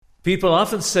People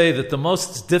often say that the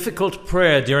most difficult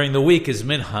prayer during the week is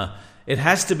Minha. It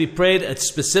has to be prayed at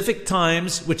specific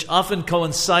times, which often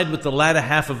coincide with the latter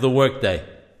half of the workday.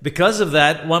 Because of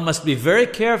that, one must be very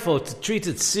careful to treat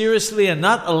it seriously and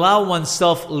not allow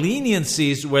oneself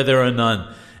leniencies where there are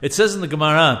none. It says in the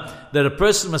Gemara that a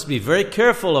person must be very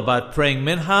careful about praying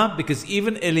Minha, because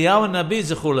even Eliyahu Nabi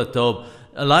Zechur Latov,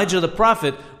 Elijah the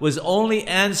prophet, was only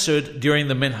answered during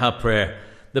the Minha prayer.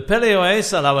 The Pele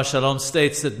Yoes Alav Shalom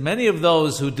states that many of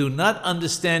those who do not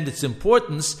understand its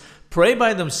importance pray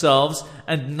by themselves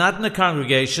and not in a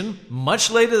congregation,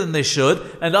 much later than they should,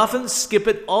 and often skip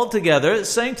it altogether,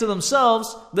 saying to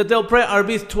themselves that they'll pray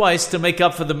Arbith twice to make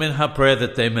up for the Minha prayer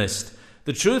that they missed.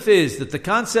 The truth is that the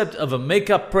concept of a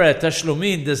make-up prayer,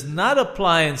 Tashlumin, does not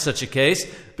apply in such a case,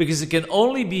 because it can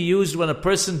only be used when a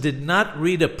person did not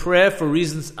read a prayer for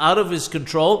reasons out of his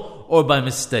control or by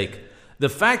mistake. The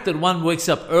fact that one wakes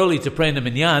up early to pray in the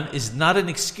minyan is not an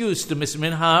excuse to miss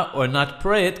minha or not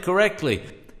pray it correctly.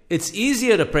 It's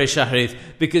easier to pray shahrit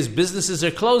because businesses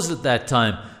are closed at that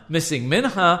time. Missing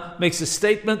minha makes a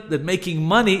statement that making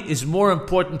money is more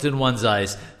important in one's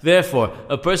eyes. Therefore,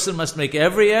 a person must make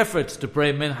every effort to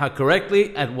pray minha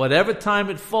correctly at whatever time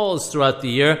it falls throughout the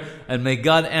year, and may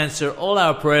God answer all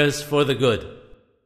our prayers for the good.